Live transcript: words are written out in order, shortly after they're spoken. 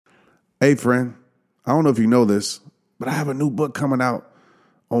Hey, friend, I don't know if you know this, but I have a new book coming out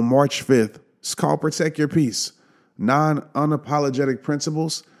on March 5th. It's called Protect Your Peace, 9 Unapologetic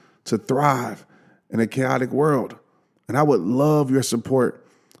Principles to Thrive in a Chaotic World. And I would love your support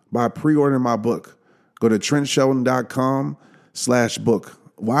by pre-ordering my book. Go to TrentShelton.com/book.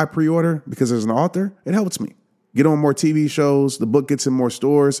 Why pre-order? Because as an author, it helps me get on more TV shows. The book gets in more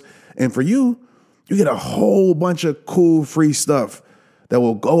stores. And for you, you get a whole bunch of cool free stuff that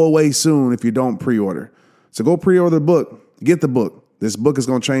will go away soon if you don't pre-order. So go pre-order the book. Get the book. This book is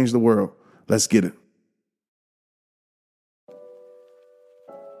going to change the world. Let's get it.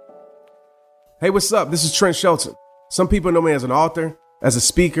 Hey, what's up? This is Trent Shelton. Some people know me as an author, as a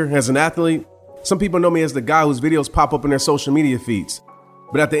speaker, as an athlete. Some people know me as the guy whose videos pop up in their social media feeds.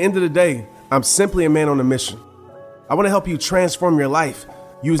 But at the end of the day, I'm simply a man on a mission. I want to help you transform your life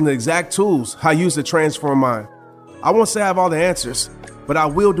using the exact tools I use to transform mine. I won't say I have all the answers, but I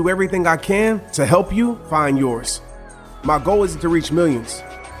will do everything I can to help you find yours. My goal isn't to reach millions.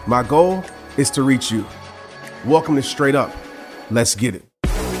 My goal is to reach you. Welcome to Straight Up. Let's get it.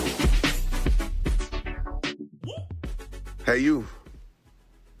 Hey, you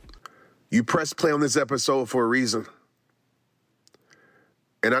pressed play on this episode for a reason.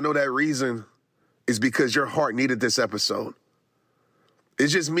 And I know that reason is because your heart needed this episode.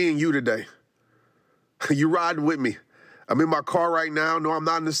 It's just me and you today. You riding with me. I'm in my car right now. No, I'm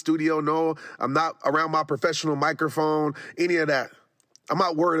not in the studio. No, I'm not around my professional microphone, any of that. I'm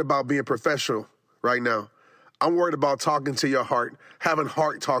not worried about being professional right now. I'm worried about talking to your heart, having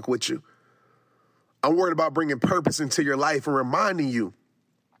heart talk with you. I'm worried about bringing purpose into your life and reminding you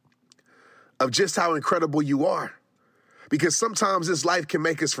of just how incredible you are. Because sometimes this life can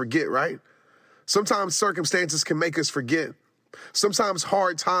make us forget, right? Sometimes circumstances can make us forget. Sometimes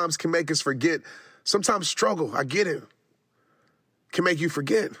hard times can make us forget. Sometimes struggle, I get it, can make you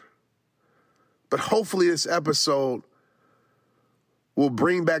forget. But hopefully this episode will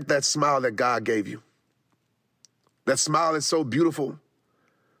bring back that smile that God gave you. That smile that's so beautiful.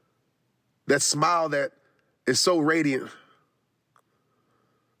 That smile that is so radiant.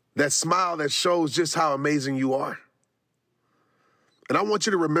 That smile that shows just how amazing you are. And I want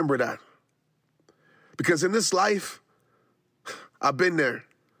you to remember that. Because in this life, I've been there.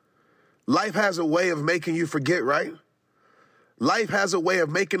 Life has a way of making you forget, right? Life has a way of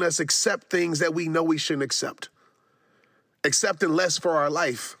making us accept things that we know we shouldn't accept. Accepting less for our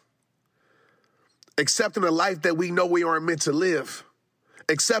life. Accepting a life that we know we aren't meant to live.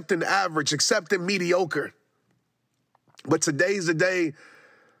 Accepting average, accepting mediocre. But today's the day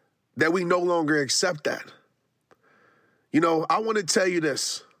that we no longer accept that. You know, I want to tell you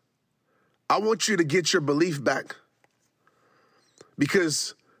this. I want you to get your belief back.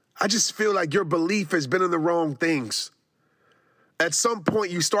 Because I just feel like your belief has been in the wrong things. At some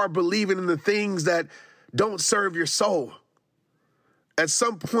point, you start believing in the things that don't serve your soul. At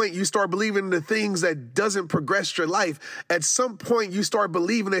some point, you start believing in the things that doesn't progress your life. At some point, you start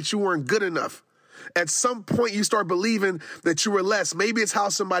believing that you weren't good enough. At some point, you start believing that you were less. Maybe it's how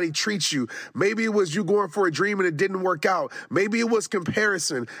somebody treats you. Maybe it was you going for a dream and it didn't work out. Maybe it was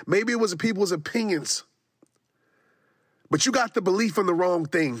comparison. Maybe it was people's opinions. But you got the belief in the wrong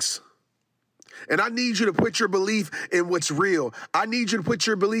things. And I need you to put your belief in what's real. I need you to put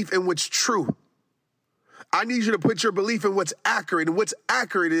your belief in what's true. I need you to put your belief in what's accurate. And what's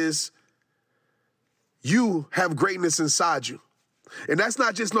accurate is you have greatness inside you. And that's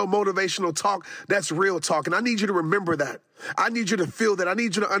not just no motivational talk. That's real talk. And I need you to remember that. I need you to feel that. I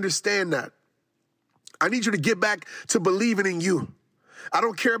need you to understand that. I need you to get back to believing in you. I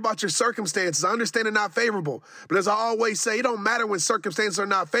don't care about your circumstances. I understand they're not favorable. But as I always say, it don't matter when circumstances are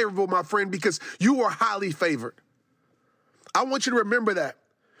not favorable, my friend, because you are highly favored. I want you to remember that.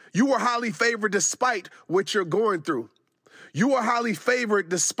 You are highly favored despite what you're going through. You are highly favored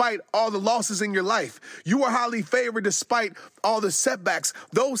despite all the losses in your life. You are highly favored despite all the setbacks.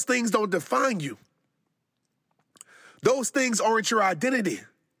 Those things don't define you. Those things aren't your identity.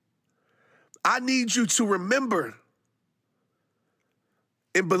 I need you to remember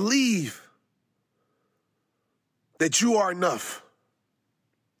and believe that you are enough,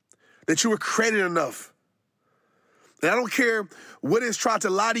 that you were created enough. And I don't care what is trying to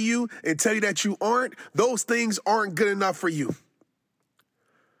lie to you and tell you that you aren't. Those things aren't good enough for you.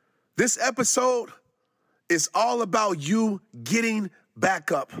 This episode is all about you getting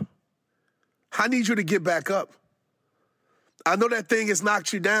back up. I need you to get back up. I know that thing has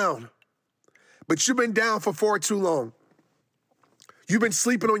knocked you down, but you've been down for far too long. You've been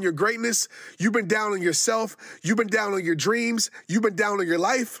sleeping on your greatness. You've been down on yourself. You've been down on your dreams. You've been down on your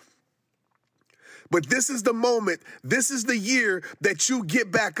life. But this is the moment. This is the year that you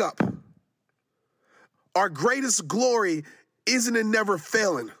get back up. Our greatest glory isn't in never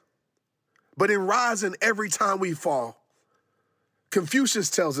failing, but in rising every time we fall. Confucius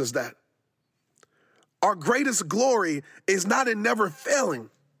tells us that. Our greatest glory is not in never failing,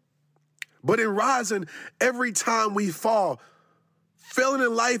 but in rising every time we fall. Failing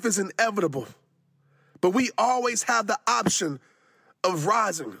in life is inevitable, but we always have the option of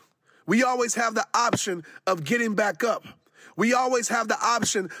rising. We always have the option of getting back up. We always have the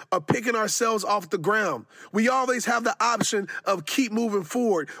option of picking ourselves off the ground. We always have the option of keep moving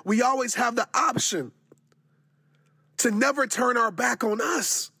forward. We always have the option to never turn our back on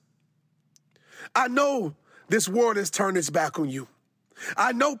us. I know this world has turned its back on you.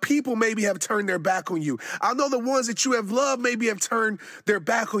 I know people maybe have turned their back on you. I know the ones that you have loved maybe have turned their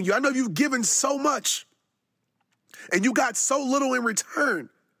back on you. I know you've given so much and you got so little in return,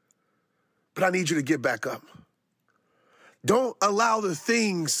 but I need you to get back up. Don't allow the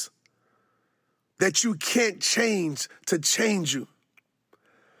things that you can't change to change you.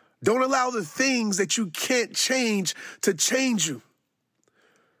 Don't allow the things that you can't change to change you.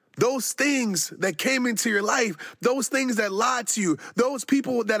 Those things that came into your life, those things that lied to you, those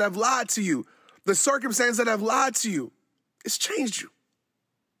people that have lied to you, the circumstances that have lied to you, it's changed you.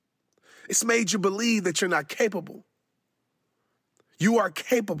 It's made you believe that you're not capable. You are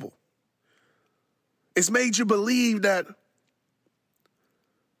capable. It's made you believe that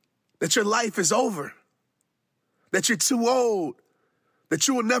your life is over, that you're too old, that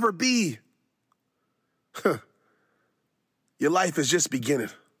you will never be. Your life is just beginning.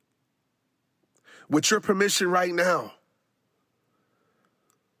 With your permission right now,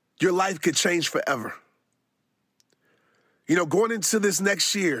 your life could change forever. You know, going into this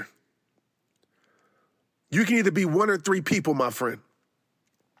next year, you can either be one or three people, my friend.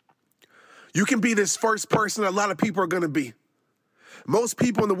 You can be this first person a lot of people are going to be. Most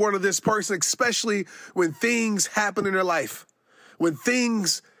people in the world are this person, especially when things happen in their life, when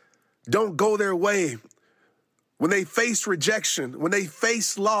things don't go their way, when they face rejection, when they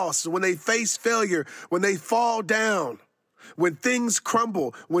face loss, when they face failure, when they fall down, when things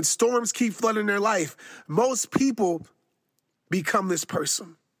crumble, when storms keep flooding their life. Most people become this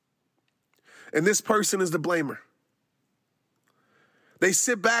person. And this person is the blamer. They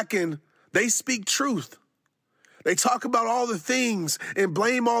sit back and they speak truth. They talk about all the things and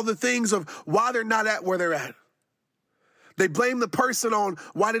blame all the things of why they're not at where they're at. They blame the person on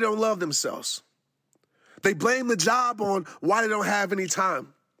why they don't love themselves. They blame the job on why they don't have any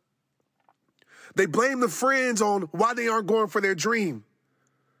time. They blame the friends on why they aren't going for their dream.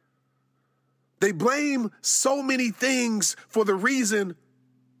 They blame so many things for the reason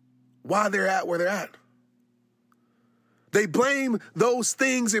why they're at where they're at. They blame those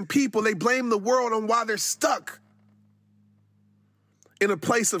things and people. They blame the world on why they're stuck in a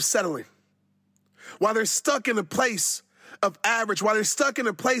place of settling, while they're stuck in a place of average, while they're stuck in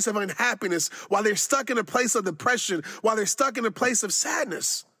a place of unhappiness, while they're stuck in a place of depression, while they're stuck in a place of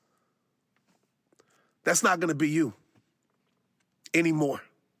sadness. That's not going to be you anymore.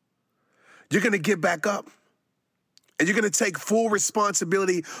 You're going to get back up and you're going to take full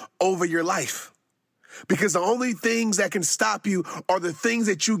responsibility over your life, because the only things that can stop you are the things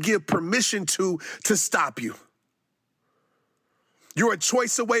that you give permission to stop you. You're a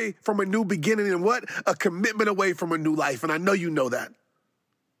choice away from a new beginning, and what? A commitment away from a new life. And I know you know that.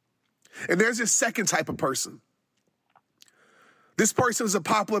 And there's this second type of person. This person is a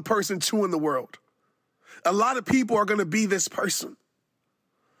popular person too in the world. A lot of people are going to be this person.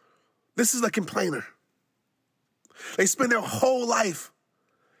 This is a complainer. They spend their whole life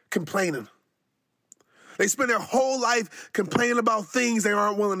complaining. They spend their whole life complaining about things they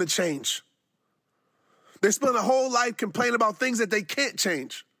aren't willing to change. They spend their whole life complaining about things that they can't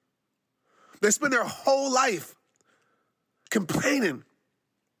change. They spend their whole life complaining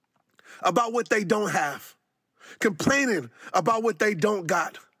about what they don't have, complaining about what they don't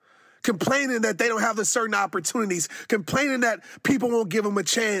got, complaining that they don't have the certain opportunities, complaining that people won't give them a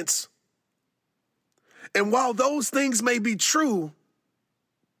chance. And while those things may be true,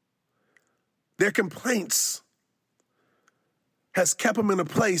 their complaints has kept them in a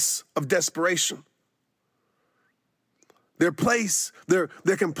place of desperation. Their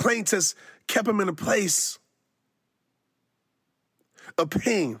complaints has kept them in a place of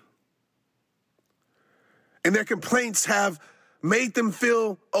pain. And their complaints have made them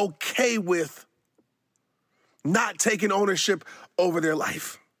feel okay with not taking ownership over their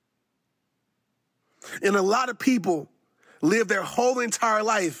life. And a lot of people live their whole entire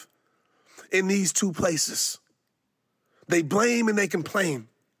life in these two places. They blame and they complain.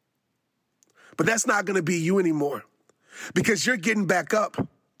 But that's not going to be you anymore, because you're getting back up.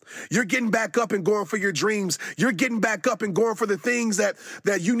 You're getting back up and going for your dreams. You're getting back up and going for the things that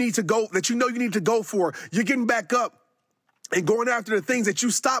you need to go, that you know you need to go for. You're getting back up and going after the things that you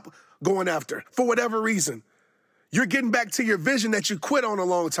stopped going after for whatever reason. You're getting back to your vision that you quit on a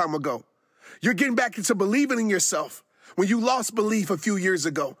long time ago. You're getting back into believing in yourself when you lost belief a few years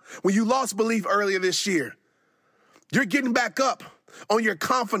ago, when you lost belief earlier this year. You're getting back up on your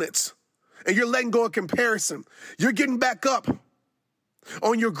confidence and you're letting go of comparison. You're getting back up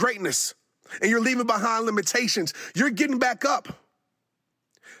on your greatness and you're leaving behind limitations. You're getting back up.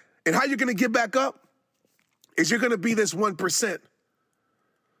 And how you're going to get back up is you're going to be this 1%.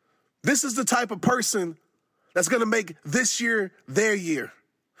 This is the type of person that's going to make this year their year.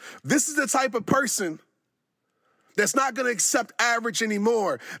 This is the type of person that's not going to accept average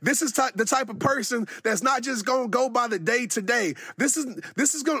anymore. This is the type of person that's not just going to go by the day to day. This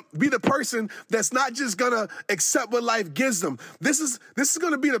is going to be the person that's not just going to accept what life gives them. This is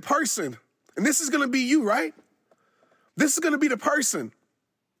going to be the person, and this is going to be you, right? This is going to be the person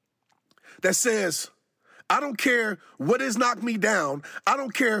that says, I don't care what has knocked me down. I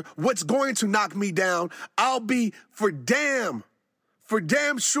don't care what's going to knock me down. I'll be for damn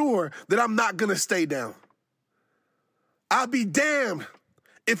sure that I'm not going to stay down. I'll be damned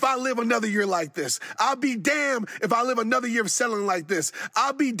if I live another year like this. I'll be damned if I live another year of selling like this.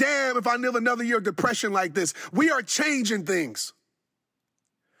 I'll be damned if I live another year of depression like this. We are changing things.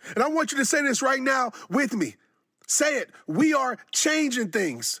 And I want you to say this right now with me. Say it. We are changing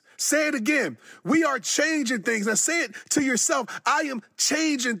things. Say it again. We are changing things. Now say it to yourself. I am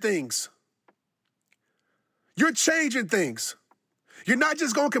changing things. You're changing things. You're not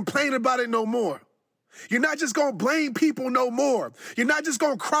just going to complain about it no more. You're not just going to blame people no more. You're not just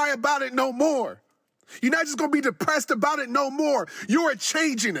going to cry about it no more. You're not just going to be depressed about it no more. You're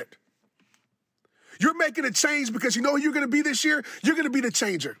changing it. You're making a change because you know who you're going to be this year? You're going to be the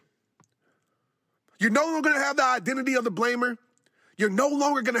changer. You're no longer going to have the identity of the blamer. You're no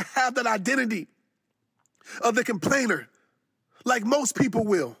longer going to have that identity of the complainer like most people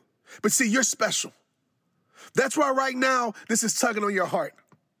will. But see, you're special. That's why right now this is tugging on your heart.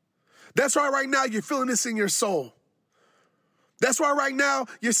 That's why right now you're feeling this in your soul. That's why right now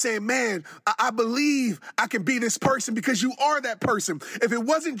you're saying, man, I believe I can be this person because you are that person. If it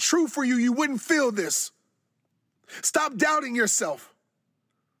wasn't true for you, you wouldn't feel this. Stop doubting yourself.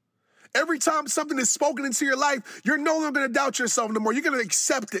 Every time something is spoken into your life, you're no longer going to doubt yourself no more. You're going to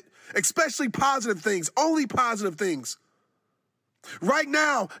accept it, especially positive things, only positive things. Right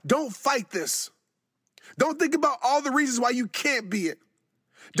now, don't fight this. Don't think about all the reasons why you can't be it.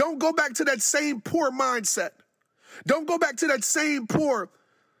 Don't go back to that same poor mindset. Don't go back to that same poor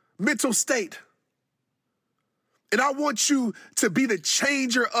mental state. And I want you to be the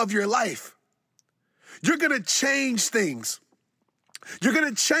changer of your life. You're going to change things. You're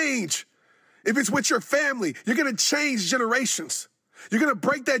going to change. If it's with your family, you're going to change generations. You're going to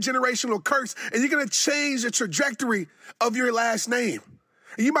break that generational curse and you're going to change the trajectory of your last name.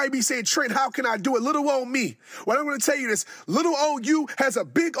 And you might be saying, Trent, how can I do it? Little old me. Well, I'm going to tell you this. Little old you has a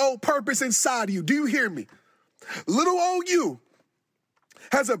big old purpose inside of you. Do you hear me? Little old you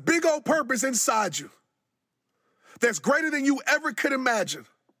has a big old purpose inside you that's greater than you ever could imagine.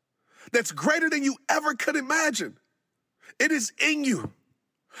 That's greater than you ever could imagine. It is in you.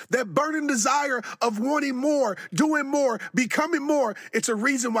 That burning desire of wanting more, doing more, becoming more. It's a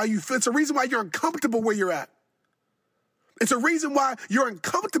reason why it's a reason why you're uncomfortable where you're at. It's a reason why you're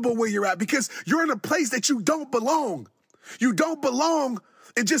uncomfortable where you're at because you're in a place that you don't belong. You don't belong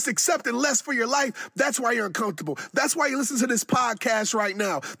and just accepting less for your life. That's why you're uncomfortable. That's why you listen to this podcast right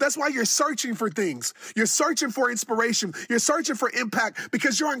now. That's why you're searching for things. You're searching for inspiration. You're searching for impact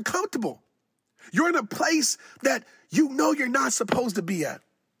because you're uncomfortable. You're in a place that you know you're not supposed to be at.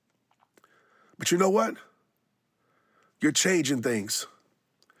 But you know what? You're changing things.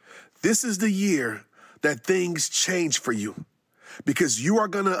 This is the year that things change for you because you are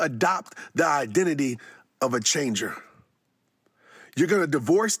going to adopt the identity of a changer. You're going to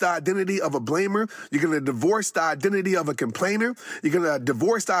divorce the identity of a blamer. You're going to divorce the identity of a complainer. You're going to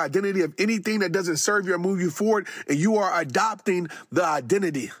divorce the identity of anything that doesn't serve you or move you forward. And you are adopting the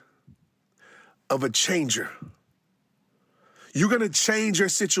identity of a changer. You're going to change your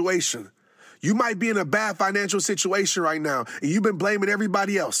situation. You might be in a bad financial situation right now, and you've been blaming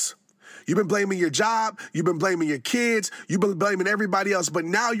everybody else. You've been blaming your job. You've been blaming your kids. You've been blaming everybody else. But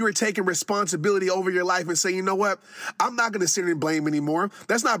now you're taking responsibility over your life and saying, you know what? I'm not going to sit here and blame anymore.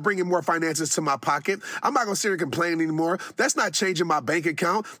 That's not bringing more finances to my pocket. I'm not going to sit here and complain anymore. That's not changing my bank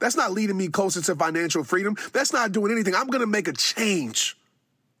account. That's not leading me closer to financial freedom. That's not doing anything. I'm going to make a change.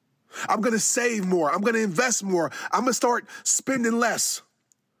 I'm going to save more. I'm going to invest more. I'm going to start spending less.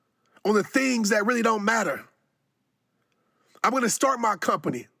 on the things that really don't matter. I'm going to start my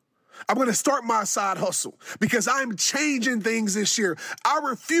company. I'm going to start my side hustle because I'm changing things this year. I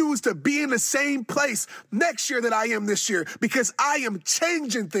refuse to be in the same place next year that I am this year because I am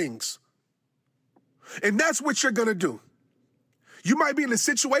changing things. And that's what you're going to do. You might be in a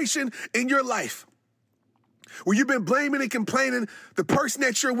situation in your life where you've been blaming and complaining the person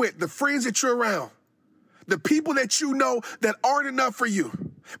that you're with, the friends that you're around, the people that you know that aren't enough for you.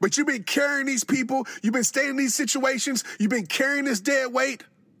 But you've been carrying these people. You've been staying in these situations. You've been carrying this dead weight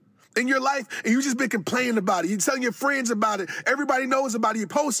in your life, and you've just been complaining about it. You're telling your friends about it. Everybody knows about it. You're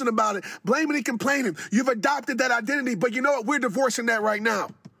posting about it, blaming and complaining. You've adopted that identity, but you know what? We're divorcing that right now.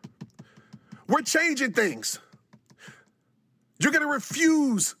 We're changing things. You're going to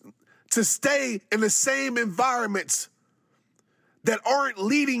refuse to stay in the same environments that aren't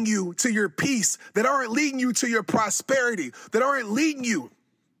leading you to your peace, that aren't leading you to your prosperity, that aren't leading you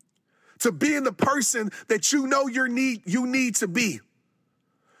to being the person that you know you need to be.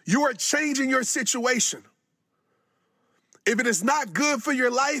 You are changing your situation. If it is not good for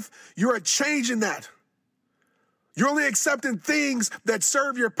your life, you are changing that. You're only accepting things that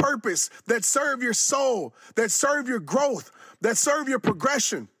serve your purpose, that serve your soul, that serve your growth, that serve your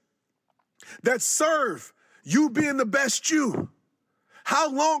progression, that serve you being the best you.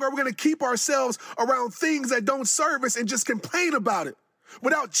 How long are we going to keep ourselves around things that don't serve us and just complain about it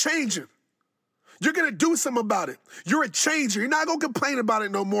without changing? You're going to do something about it. You're a changer. You're not going to complain about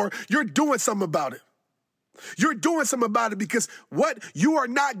it no more. You're doing something about it. You're doing something about it because what you are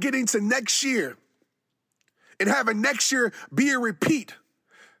not getting to next year and having next year be a repeat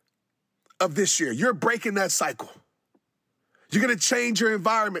of this year. You're breaking that cycle. You're going to change your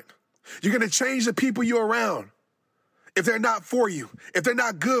environment. You're going to change the people you're around. If they're not for you, if they're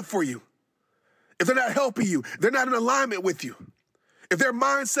not good for you, if they're not helping you, they're not in alignment with you. If their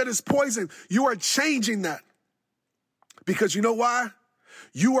mindset is poison, you are changing that. Because you know why?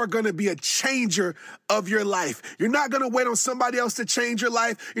 You are going to be a changer of your life. You're not going to wait on somebody else to change your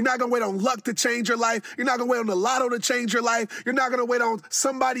life. You're not going to wait on luck to change your life. You're not going to wait on the lotto to change your life. You're not going to wait on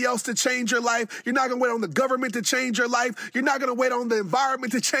somebody else to change your life. You're not going to wait on the government to change your life. You're not going to wait on the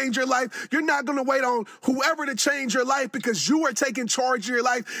environment to change your life. You're not going to wait on whoever to change your life because you are taking charge of your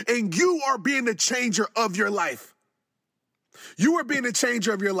life and you are being the changer of your life. You are being the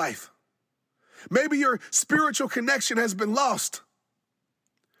changer of your life. Maybe your spiritual connection has been lost.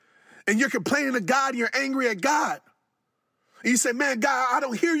 And you're complaining to God and you're angry at God. And you say, man, God, I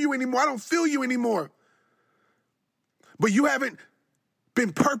don't hear you anymore. I don't feel you anymore. But you haven't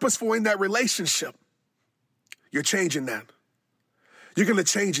been purposeful in that relationship. You're changing that. You're going to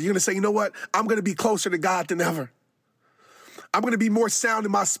change it. You're going to say, you know what? I'm going to be closer to God than ever. I'm going to be more sound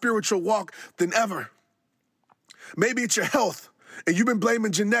in my spiritual walk than ever. Maybe it's your health. And you've been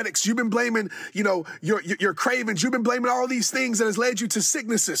blaming genetics. You've been blaming, your cravings. You've been blaming all these things that has led you to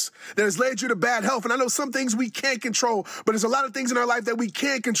sicknesses, that has led you to bad health. And I know some things we can't control, but there's a lot of things in our life that we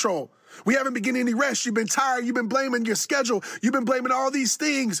can't control. We haven't been getting any rest. You've been tired. You've been blaming your schedule. You've been blaming all these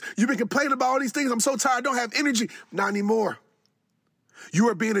things. You've been complaining about all these things. I'm so tired. I don't have energy. Not anymore. You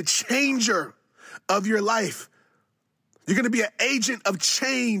are being a changer of your life. You're going to be an agent of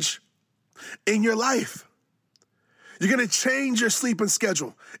change in your life. You're going to change your sleeping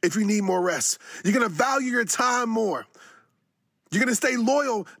schedule if you need more rest. You're going to value your time more. You're going to stay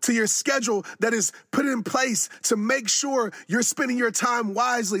loyal to your schedule that is put in place to make sure you're spending your time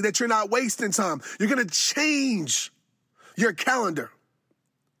wisely, that you're not wasting time. You're going to change your calendar.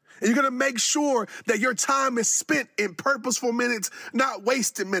 And you're going to make sure that your time is spent in purposeful minutes, not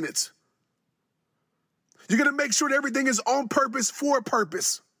wasted minutes. You're going to make sure that everything is on purpose for a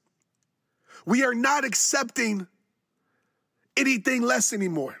purpose. We are not accepting anything less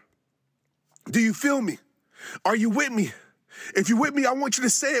anymore. Do you feel me? Are you with me? If you're with me, I want you to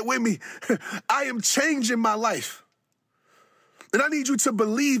say it with me. I am changing my life. And I need you to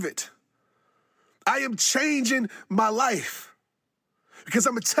believe it. I am changing my life. Because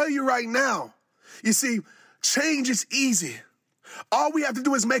I'm going to tell you right now, you see, change is easy. All we have to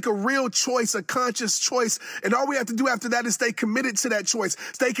do is make a real choice, a conscious choice. And all we have to do after that is stay committed to that choice,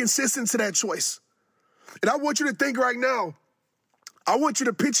 stay consistent to that choice. And I want you to think right now, I want you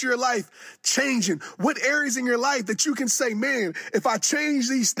to picture your life changing. What areas in your life that you can say, man, if I change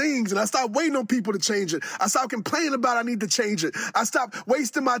these things and I stop waiting on people to change it, I stop complaining about I need to change it, I stop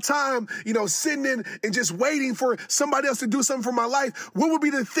wasting my time, sitting in and just waiting for somebody else to do something for my life. What would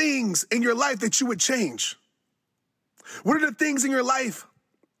be the things in your life that you would change? What are the things in your life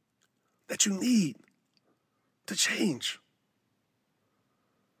that you need to change?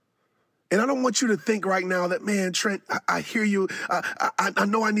 And I don't want you to think right now that, man, Trent, I hear you. I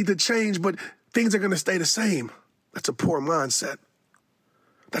know I need to change, but things are going to stay the same. That's a poor mindset.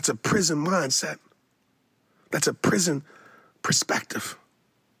 That's a prison mindset. That's a prison perspective.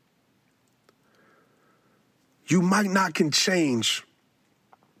 You might not can change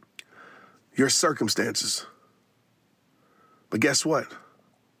your circumstances, but guess what?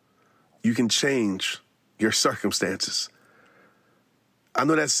 You can change your circumstances. I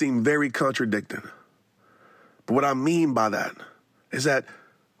know that seemed very contradicting, but what I mean by that is that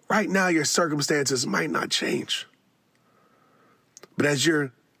right now your circumstances might not change. But as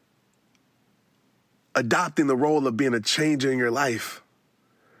you're adopting the role of being a changer in your life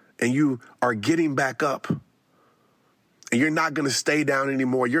and you are getting back up and you're not going to stay down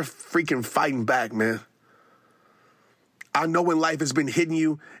anymore, you're freaking fighting back, man. I know when life has been hitting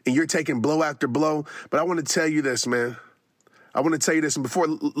you and you're taking blow after blow, but I want to tell you this, man. I want to tell you this, and before,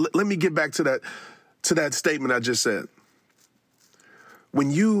 let me get back to that statement I just said.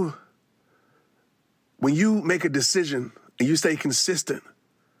 When you make a decision and you stay consistent,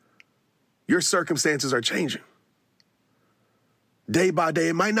 your circumstances are changing. Day by day,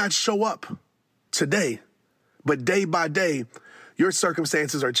 it might not show up today, but day by day, your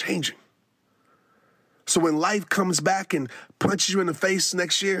circumstances are changing. So when life comes back and punches you in the face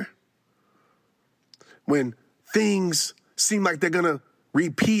next year, when things seem like they're going to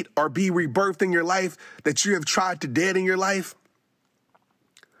repeat or be rebirthed in your life that you have tried to dead in your life,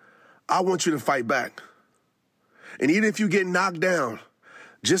 I want you to fight back. And even if you get knocked down,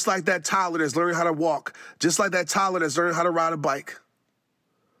 just like that Tyler that's learning how to walk, just like that Tyler that's learning how to ride a bike,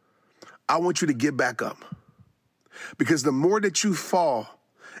 I want you to get back up. Because the more that you fall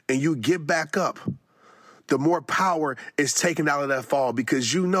and you get back up, the more power is taken out of that fall,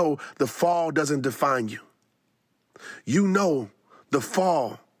 because you know the fall doesn't define you. You know the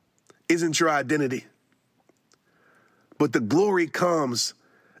fall isn't your identity. But the glory comes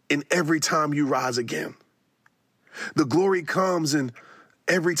in every time you rise again. The glory comes in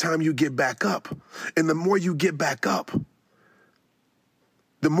every time you get back up. And the more you get back up,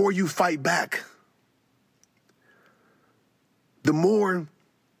 the more you fight back, the more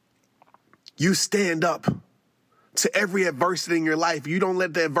you stand up to every adversity in your life. You don't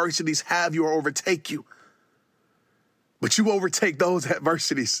let the adversities have you or overtake you, but you overtake those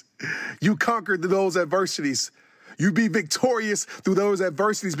adversities. You conquer those adversities. You be victorious through those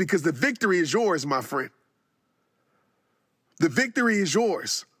adversities, because the victory is yours, my friend. The victory is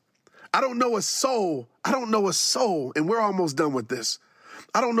yours. I don't know a soul, and we're almost done with this.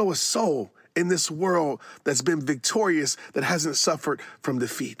 I don't know a soul in this world that's been victorious that hasn't suffered from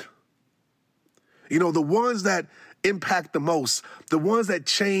defeat. You know, the ones that impact the most, the ones that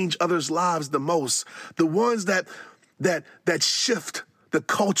change others' lives the most, the ones that shift the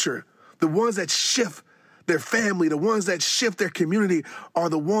culture, the ones that shift their family, the ones that shift their community are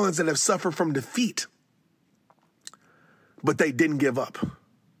the ones that have suffered from defeat. But they didn't give up.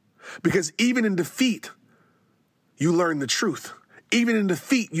 Because even in defeat, you learn the truth. Even in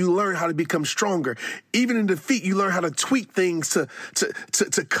defeat, you learn how to become stronger. Even in defeat, you learn how to tweak things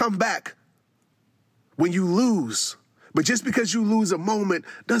to come back when you lose. But just because you lose a moment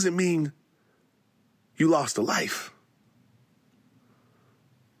doesn't mean you lost a life.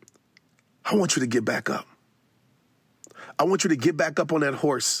 I want you to get back up. I want you to get back up on that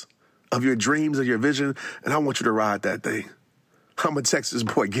horse of your dreams, of your vision, and I want you to ride that thing. I'm a Texas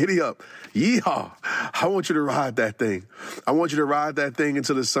boy. Giddy up. Yeehaw. I want you to ride that thing. I want you to ride that thing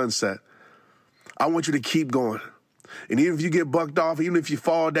into the sunset. I want you to keep going. And even if you get bucked off, even if you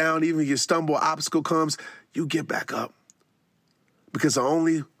fall down, even if you stumble, obstacle comes, you get back up. Because the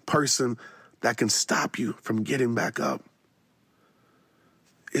only person that can stop you from getting back up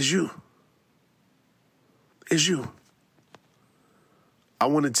is you. Is you. I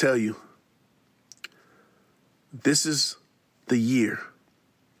want to tell you, this is the year,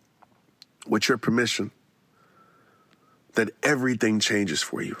 with your permission, that everything changes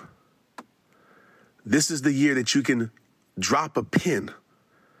for you. This is the year that you can drop a pin.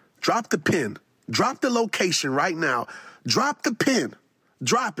 Drop the pin. Drop the location right now. Drop the pin.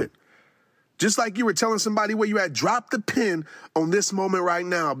 Drop it. Just like you were telling somebody where you at, drop the pin on this moment right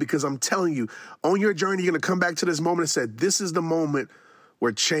now, because I'm telling you, on your journey, you're going to come back to this moment and say, this is the moment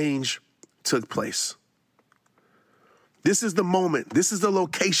where change took place. This is the moment. This is the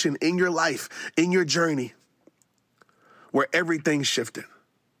location in your life, in your journey, where everything shifted.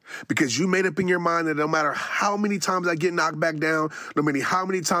 Because you made up in your mind that no matter how many times I get knocked back down, no matter how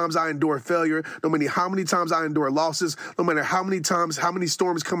many times I endure failure, no matter how many times I endure losses, no matter how many times, how many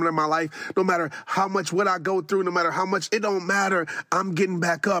storms come into my life, no matter how much what I go through, no matter how much, it don't matter. I'm getting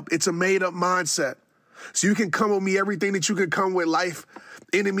back up. It's a made up mindset. So you can come with me, everything that you can come with, life,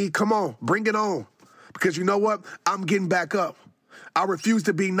 enemy, come on, bring it on. Because you know what? I'm getting back up. I refuse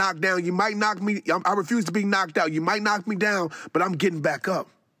to be knocked down. You might knock me, I refuse to be knocked out. You might knock me down, but I'm getting back up.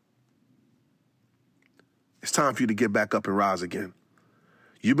 It's time for you to get back up and rise again.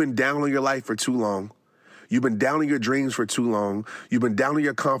 You've been down on your life for too long. You've been down on your dreams for too long. You've been down on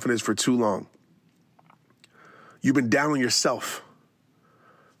your confidence for too long. You've been down on yourself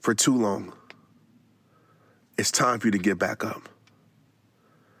for too long. It's time for you to get back up.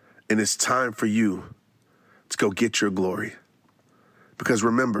 And it's time for you to go get your glory. Because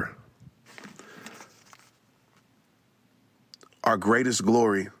remember, our greatest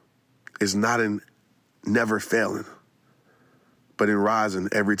glory is not in never failing, but in rising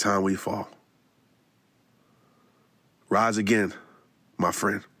every time we fall. Rise again, my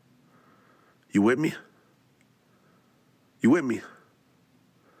friend. You with me? You with me?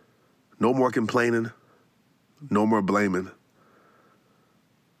 No more complaining, no more blaming,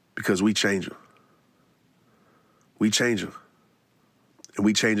 because we change them. We change them. And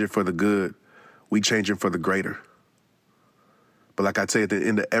we change it for the good. We change it for the greater. But like I tell you at the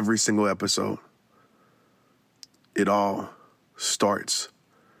end of every single episode, it all starts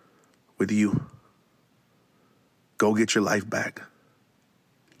with you. Go get your life back.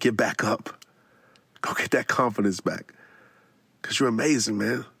 Get back up. Go get that confidence back. Because you're amazing,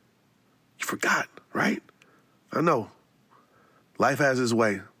 man. You forgot, right? I know. Life has its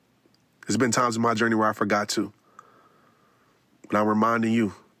way. There's been times in my journey where I forgot to. But I'm reminding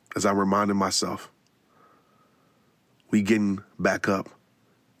you, as I'm reminding myself, we getting back up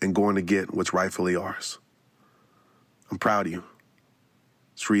and going to get what's rightfully ours. I'm proud of you.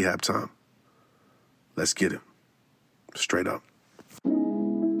 It's rehab time. Let's get it. Straight up. Yeah.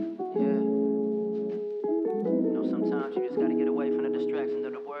 You know, sometimes you just gotta get away from the distractions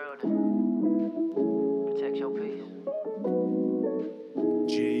of the world and protect your peace.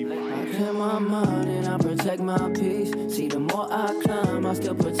 I clear my mind and I protect my peace. See, the more I climb, I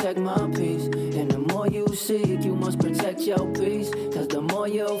still protect my peace. And the more you seek, you must protect your peace. Cause the more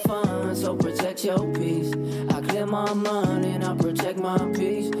you'll find, so protect your peace. I clear my mind and I protect my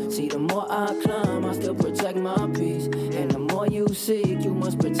peace. See, the more I climb, I still protect my peace. And the more you seek, you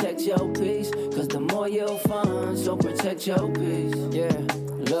must protect your peace. Cause the more you'll find, so protect your peace. Yeah,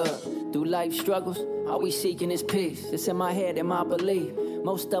 look, through life struggles, all we seeking is peace. It's in my head and my belief.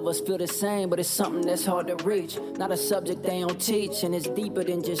 Most of us feel the same, but it's something that's hard to reach. Not a subject they don't teach, and it's deeper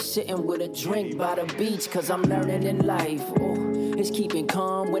than just sitting with a drink by the beach. Cause I'm learning in life, it's keeping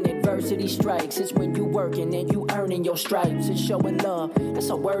calm when adversity strikes. It's when you working and you earning your stripes. It's showing love, that's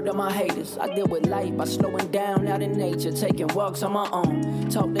a word to my haters. I deal with life by slowing down out in nature, taking walks on my own.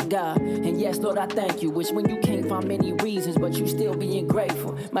 Talk to God, and yes, Lord, I thank you. It's when you can't find many reasons, but you still being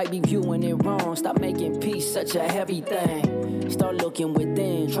grateful. Might be viewing it wrong, stop making peace such a heavy thing. Start looking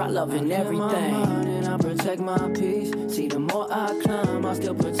within, try loving everything. My mind and I protect my peace. See, the more I climb, I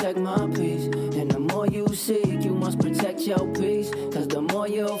still protect my peace. And the more you seek, you must protect your peace. Cause the more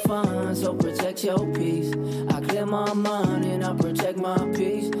you'll find, so protect your peace. I clear my mind and I protect my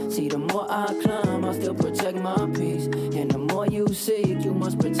peace. See, the more I climb, I still protect my peace. And the more you seek, you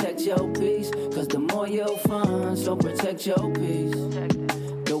must protect your peace. Cause the more you'll find, so protect your peace.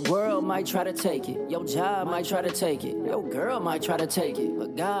 The world might try to take it, your job might try to take it, your girl might try to take it,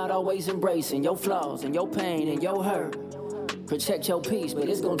 but God always embracing your flaws and your pain and your hurt. Protect your peace, but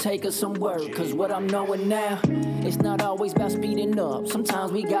it's gonna take us some work. Cause what I'm knowing now, it's not always about speeding up.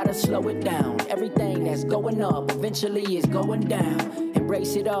 Sometimes we gotta slow it down. Everything that's going up eventually is going down.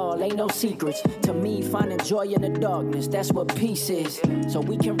 Embrace it all, ain't no secrets. To me, finding joy in the darkness, that's what peace is. So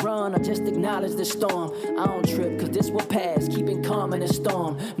we can run or just acknowledge the storm. I don't trip, cause this will pass, keeping calm in the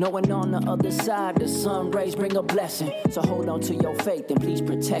storm. Knowing on the other side, the sun rays bring a blessing. So hold on to your faith and please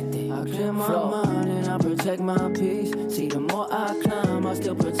protect it. I clear my mind and I protect my peace. See, the more I climb, I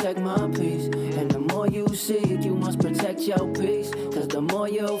still protect my peace. And the more you seek, you must protect your peace. Cause the more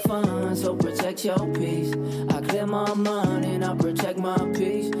you'll find, so protect your peace. I clear my mind and I protect my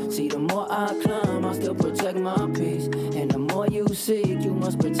peace. See, the more I climb, I still protect my peace. And the more you seek, you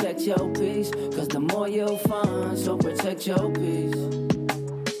must protect your peace. Cause the more you'll find, so protect your peace.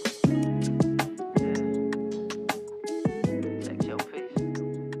 Protect your peace.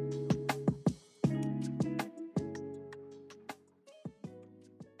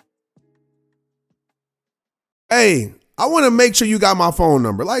 Hey, I want to make sure you got my phone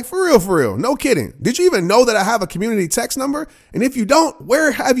number. Like, for real. No kidding. Did you even know that I have a community text number? And if you don't, where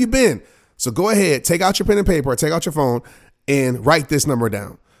have you been? So go ahead, take out your pen and paper, or take out your phone and write this number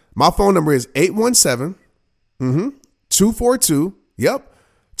down. My phone number is 817-242,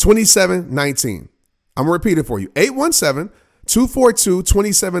 2719. I'm going to repeat it for you.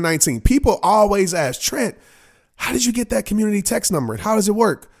 817-242-2719. People always ask, Trent, how did you get that community text number? How does it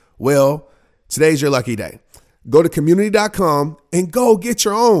work? Well, today's your lucky day. Go to community.com and go get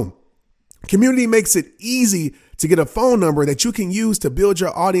your own. Community makes it easy to get a phone number that you can use to build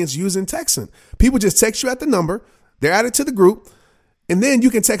your audience using texting. People just text you at the number, they're added to the group, and then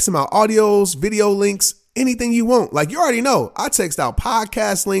you can text them out audios, video links, anything you want. Like, you already know, I text out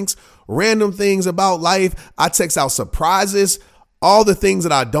podcast links, random things about life. I text out surprises, all the things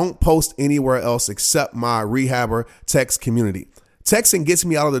that I don't post anywhere else except my Rehabber text community. Texting gets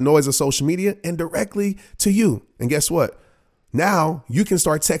me out of the noise of social media and directly to you. And guess what? Now you can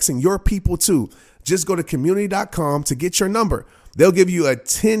start texting your people too. Just go to community.com to get your number. They'll give you a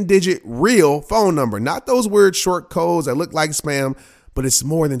 10-digit real phone number, not those weird short codes that look like spam, but it's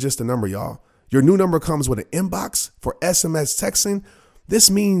more than just a number, y'all. Your new number comes with an inbox for SMS texting. This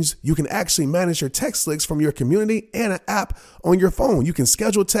means you can actually manage your text links from your community and an app on your phone. You can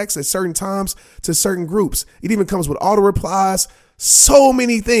schedule texts at certain times to certain groups. It even comes with auto replies. So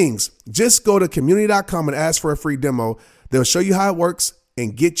many things. Just go to community.com and ask for a free demo. They'll show you how it works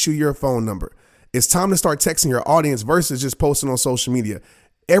and get you your phone number. It's time to start texting your audience versus just posting on social media.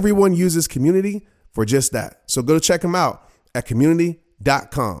 Everyone uses community for just that. So go check them out at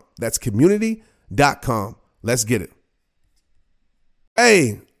community.com. That's community.com. Let's get it.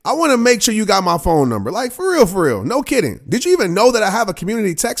 Hey, I want to make sure you got my phone number. Like, for real. No kidding. Did you even know that I have a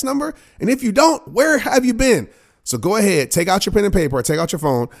community text number? And if you don't, where have you been? So go ahead, take out your pen and paper, or take out your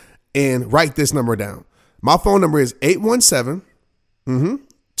phone and write this number down. My phone number is 817-242,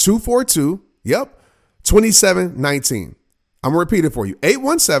 2719. I'm going to repeat it for you.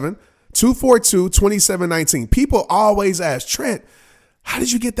 817-242-2719. People always ask, Trent, how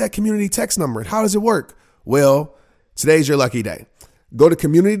did you get that community text number? How does it work? Well, today's your lucky day. Go to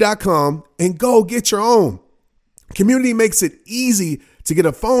community.com and go get your own. Community makes it easy to get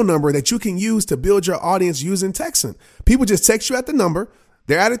a phone number that you can use to build your audience using texting. People just text you at the number,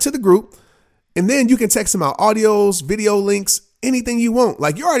 they're added to the group, and then you can text them out audios, video links, anything you want.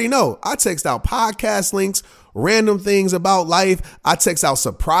 Like, you already know, I text out podcast links, random things about life. I text out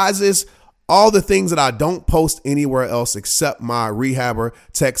surprises, all the things that I don't post anywhere else except my Rehabber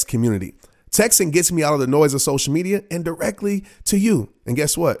text community. Texting gets me out of the noise of social media and directly to you. And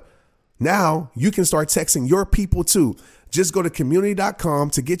guess what? Now you can start texting your people too. Just go to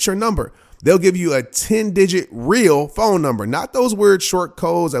community.com to get your number. They'll give you a 10-digit real phone number, not those weird short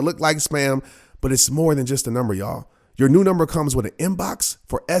codes that look like spam, but it's more than just a number, y'all. Your new number comes with an inbox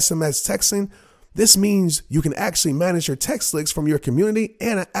for SMS texting. This means you can actually manage your text links from your community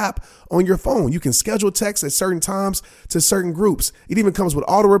and an app on your phone. You can schedule texts at certain times to certain groups. It even comes with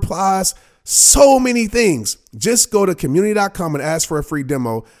auto replies. So many things. Just go to community.com and ask for a free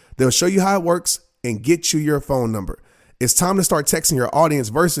demo. They'll show you how it works and get you your phone number. It's time to start texting your audience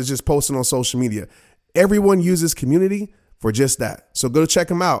versus just posting on social media. Everyone uses community for just that. So go check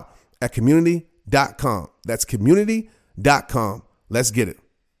them out at community.com. That's community.com. Let's get it.